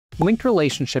Linked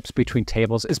relationships between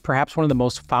tables is perhaps one of the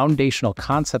most foundational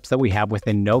concepts that we have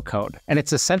within no-code, and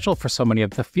it's essential for so many of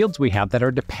the fields we have that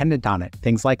are dependent on it,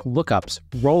 things like lookups,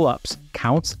 rollups,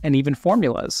 counts, and even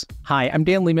formulas. Hi, I'm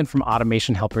Dan Lehman from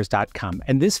automationhelpers.com,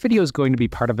 and this video is going to be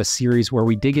part of a series where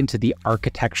we dig into the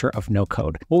architecture of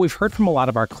no-code. What we've heard from a lot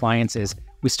of our clients is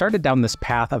we started down this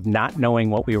path of not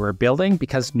knowing what we were building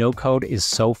because no-code is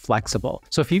so flexible.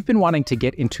 So if you've been wanting to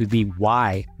get into the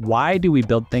why do we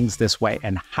build things this way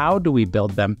and how do we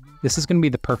build them, this is going to be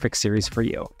the perfect series for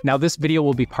you. Now, this video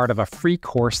will be part of a free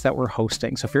course that we're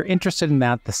hosting. So if you're interested in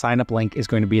that, the sign-up link is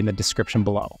going to be in the description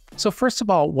below. So first of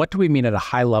all, what do we mean at a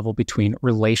high level between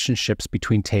relationships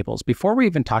between tables before we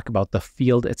even talk about the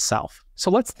field itself? So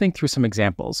let's think through some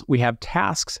examples. We have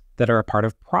tasks that are a part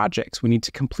of projects. We need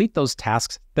to complete those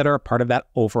tasks that are a part of that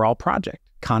overall project.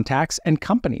 Contacts and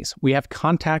companies. We have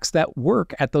contacts that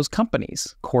work at those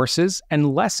companies. Courses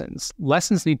and lessons.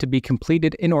 Lessons need to be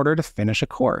completed in order to finish a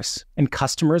course. And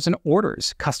customers and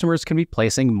orders. Customers can be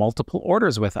placing multiple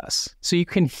orders with us. So you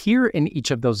can hear in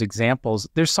each of those examples,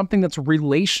 there's something that's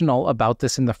relational about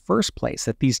this in the first place,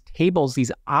 that these tables,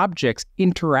 these objects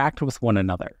interact with one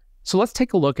another. So let's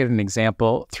take a look at an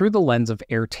example through the lens of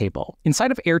Airtable.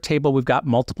 Inside of Airtable, we've got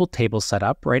multiple tables set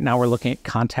up. Right now, we're looking at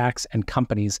contacts and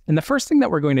companies. And the first thing that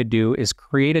we're going to do is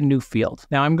create a new field.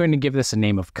 Now, I'm going to give this a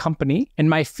name of company, and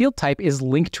my field type is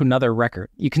linked to another record.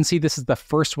 You can see this is the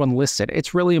first one listed.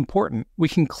 It's really important. We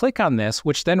can click on this,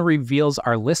 which then reveals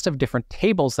our list of different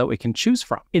tables that we can choose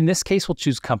from. In this case, we'll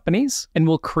choose companies, and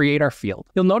we'll create our field.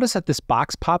 You'll notice that this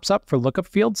box pops up for lookup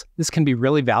fields. This can be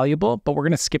really valuable, but we're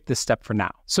going to skip this step for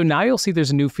now. So now you'll see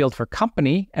there's a new field for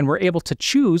company, and we're able to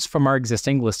choose from our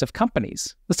existing list of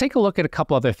companies. Let's take a look at a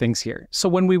couple other things here. So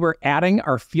when we were adding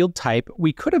our field type,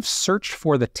 we could have searched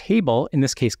for the table, in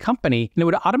this case company, and it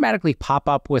would automatically pop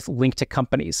up with link to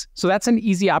companies. So that's an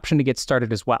easy option to get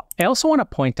started as well. I also want to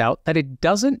point out that it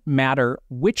doesn't matter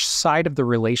which side of the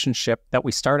relationship that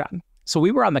we start on. So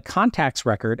we were on the contacts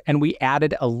record and we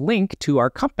added a link to our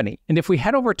company. And if we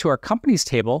head over to our companies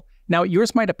table, now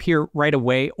yours might appear right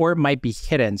away or it might be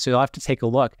hidden, so you'll have to take a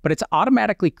look, but it's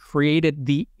automatically created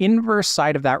the inverse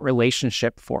side of that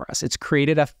relationship for us. It's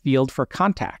created a field for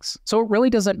contacts. So it really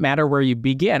doesn't matter where you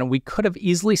begin. We could have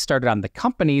easily started on the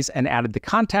companies and added the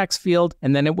contacts field,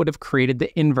 and then it would have created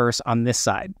the inverse on this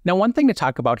side. Now, one thing to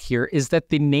talk about here is that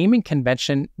the naming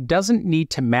convention doesn't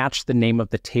need to match the name of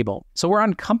the table. So we're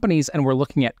on companies and we're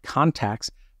looking at contacts,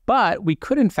 but we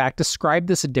could in fact describe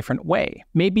this a different way.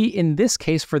 Maybe in this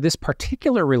case, for this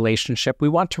particular relationship, we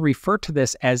want to refer to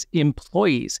this as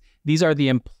employees. These are the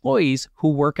employees who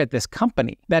work at this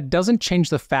company. That doesn't change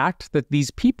the fact that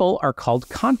these people are called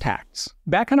contacts.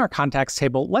 Back on our contacts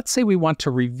table, let's say we want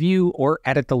to review or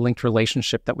edit the linked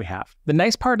relationship that we have. The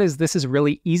nice part is this is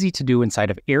really easy to do inside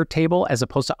of Airtable as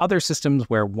opposed to other systems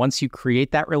where once you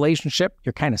create that relationship,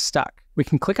 you're kind of stuck. We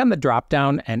can click on the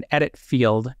dropdown and edit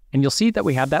field, and you'll see that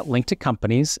we have that link to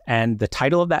companies and the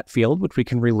title of that field, which we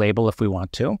can relabel if we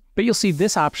want to. But you'll see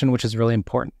this option, which is really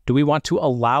important. Do we want to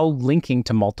allow linking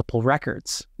to multiple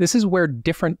records? This is where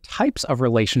different types of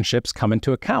relationships come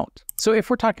into account. So if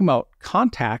we're talking about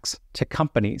contacts to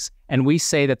companies, and we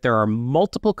say that there are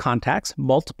multiple contacts,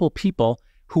 multiple people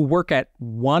who work at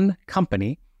one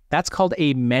company, that's called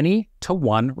a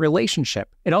many-to-one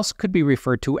relationship. It also could be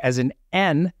referred to as an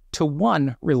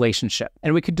N-to-one relationship.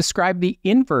 And we could describe the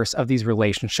inverse of these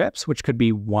relationships, which could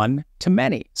be one to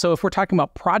many. So if we're talking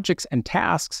about projects and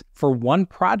tasks, for one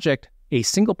project, a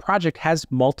single project has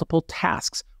multiple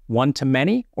tasks, one to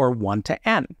many or one to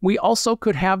N. We also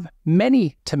could have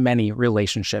many to many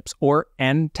relationships or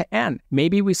N to N.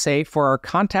 Maybe we say for our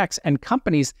contacts and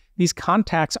companies, these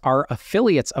contacts are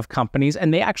affiliates of companies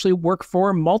and they actually work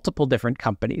for multiple different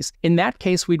companies. In that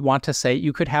case, we'd want to say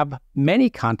you could have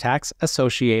many contacts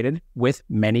associated with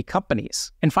many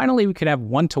companies. And finally, we could have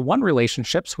one-to-one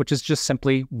relationships, which is just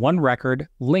simply one record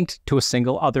linked to a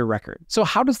single other record. So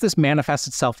how does this manifest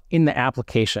itself in the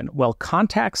application? Well,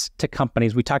 contacts to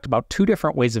companies, we talked about two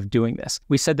different ways of doing this.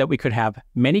 We said that we could have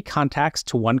many contacts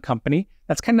to one company.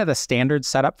 That's kind of the standard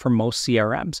setup for most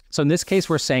CRMs. So in this case,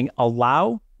 we're saying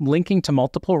allow linking to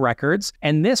multiple records.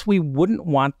 And this we wouldn't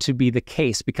want to be the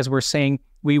case because we're saying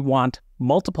we want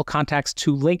multiple contacts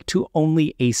to link to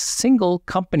only a single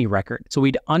company record. So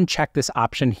we'd uncheck this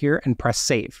option here and press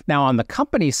save. Now on the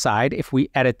company side, if we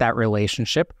edit that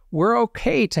relationship, we're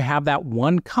okay to have that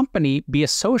one company be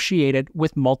associated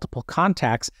with multiple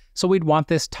contacts. So we'd want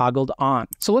this toggled on.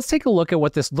 So let's take a look at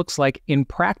what this looks like in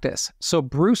practice. So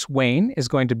Bruce Wayne is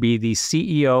going to be the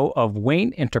CEO of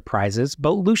Wayne Enterprises,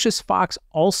 but Lucius Fox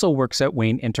also works at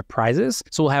Wayne Enterprises.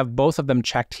 So we'll have both of them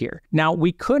checked here. Now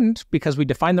we couldn't, because we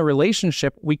defined the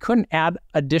relationship, we couldn't add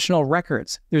additional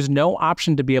records. There's no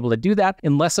option to be able to do that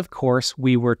unless, of course,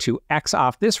 we were to X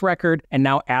off this record and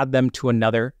now add them to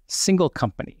another single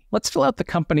company. Let's fill out the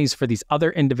companies for these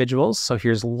other individuals. So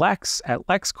here's Lex at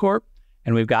LexCorp.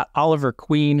 And we've got Oliver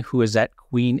Queen, who is at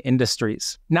Queen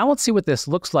Industries. Now let's see what this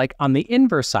looks like on the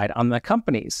inverse side, on the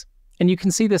companies. And you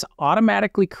can see this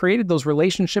automatically created those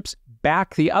relationships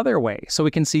back the other way. So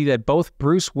we can see that both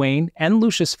Bruce Wayne and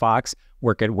Lucius Fox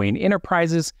work at Wayne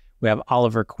Enterprises. We have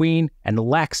Oliver Queen and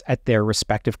Lex at their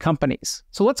respective companies.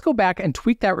 So let's go back and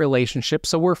tweak that relationship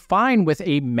so we're fine with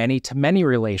a many-to-many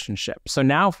relationship. So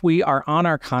now if we are on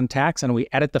our contacts and we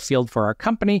edit the field for our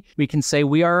company, we can say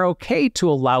we are okay to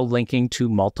allow linking to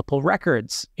multiple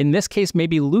records. In this case,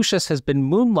 maybe Lucius has been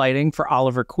moonlighting for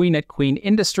Oliver Queen at Queen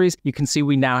Industries. You can see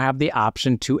we now have the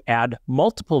option to add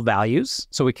multiple values.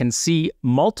 So we can see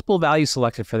multiple values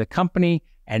selected for the company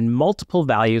and multiple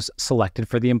values selected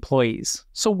for the employees.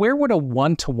 So where would a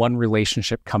one-to-one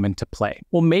relationship come into play?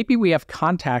 Well, maybe we have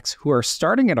contacts who are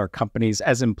starting at our companies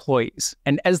as employees.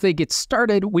 And as they get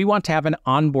started, we want to have an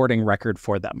onboarding record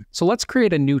for them. So let's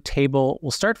create a new table.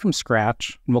 We'll start from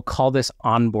scratch and we'll call this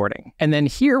onboarding. And then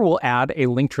here we'll add a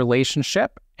linked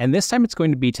relationship. And this time it's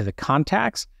going to be to the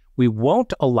contacts. We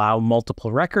won't allow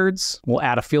multiple records. We'll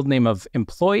add a field name of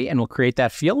employee and we'll create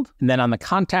that field. And then on the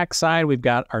contact side, we've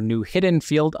got our new hidden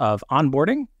field of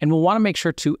onboarding. And we'll want to make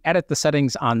sure to edit the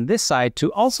settings on this side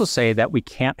to also say that we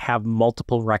can't have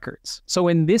multiple records. So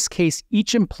in this case,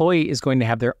 each employee is going to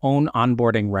have their own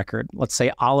onboarding record. Let's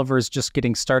say Oliver's just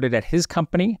getting started at his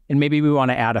company, and maybe we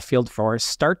want to add a field for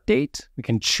start date. We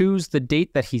can choose the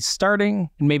date that he's starting,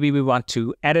 and maybe we want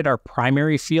to edit our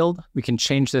primary field. We can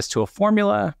change this to a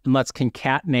formula. And let's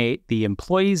concatenate the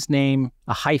employee's name,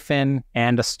 a hyphen,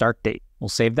 and a start date. We'll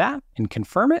save that and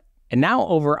confirm it. And now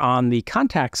over on the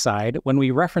contact side, when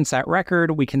we reference that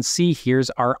record, we can see here's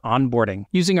our onboarding.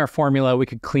 Using our formula, we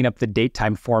could clean up the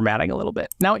date-time formatting a little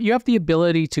bit. Now you have the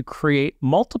ability to create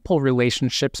multiple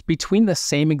relationships between the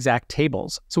same exact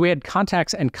tables. So we had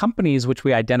contacts and companies, which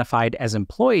we identified as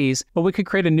employees, but we could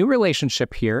create a new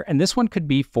relationship here, and this one could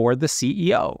be for the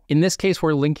CEO. In this case,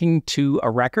 we're linking to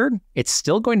a record. It's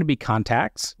still going to be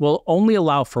contacts. We'll only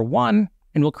allow for one,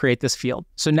 and we'll create this field.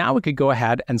 So now we could go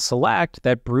ahead and select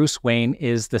that Bruce Wayne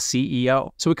is the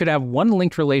CEO. So we could have one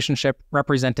linked relationship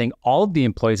representing all of the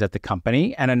employees at the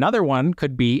company, and another one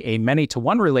could be a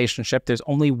many-to-one relationship. There's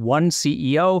only one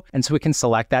CEO, and so we can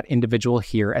select that individual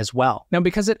here as well. Now,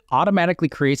 because it automatically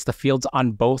creates the fields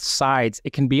on both sides,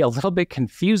 it can be a little bit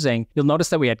confusing. You'll notice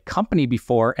that we had company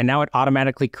before, and now it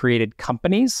automatically created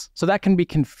companies. So that can be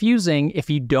confusing if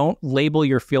you don't label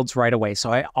your fields right away.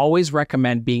 So I always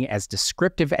recommend being as descriptive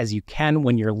as you can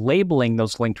when you're labeling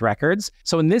those linked records.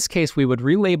 So in this case, we would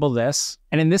relabel this.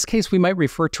 And in this case, we might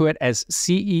refer to it as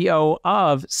CEO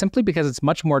of, simply because it's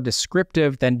much more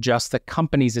descriptive than just the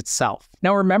companies itself.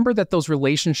 Now, remember that those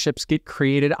relationships get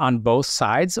created on both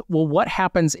sides. Well, what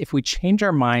happens if we change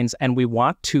our minds and we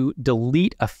want to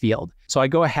delete a field? So I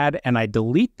go ahead and I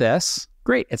delete this.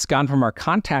 Great, it's gone from our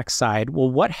contact side. Well,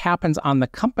 what happens on the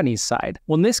company's side?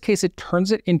 Well, in this case, it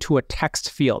turns it into a text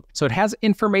field. So it has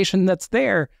information that's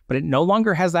there, but it no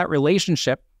longer has that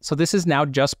relationship. So this is now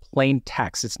just plain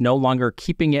text. It's no longer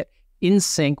keeping it in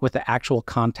sync with the actual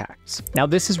contacts. Now,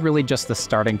 this is really just the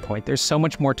starting point. There's so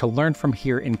much more to learn from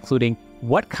here, including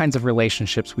what kinds of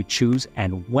relationships we choose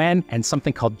and when, and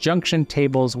something called junction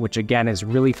tables, which again is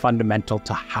really fundamental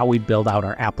to how we build out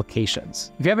our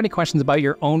applications. If you have any questions about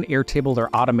your own Airtable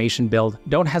or automation build,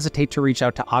 don't hesitate to reach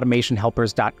out to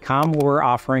automationhelpers.com, where we're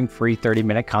offering free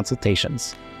 30-minute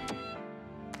consultations.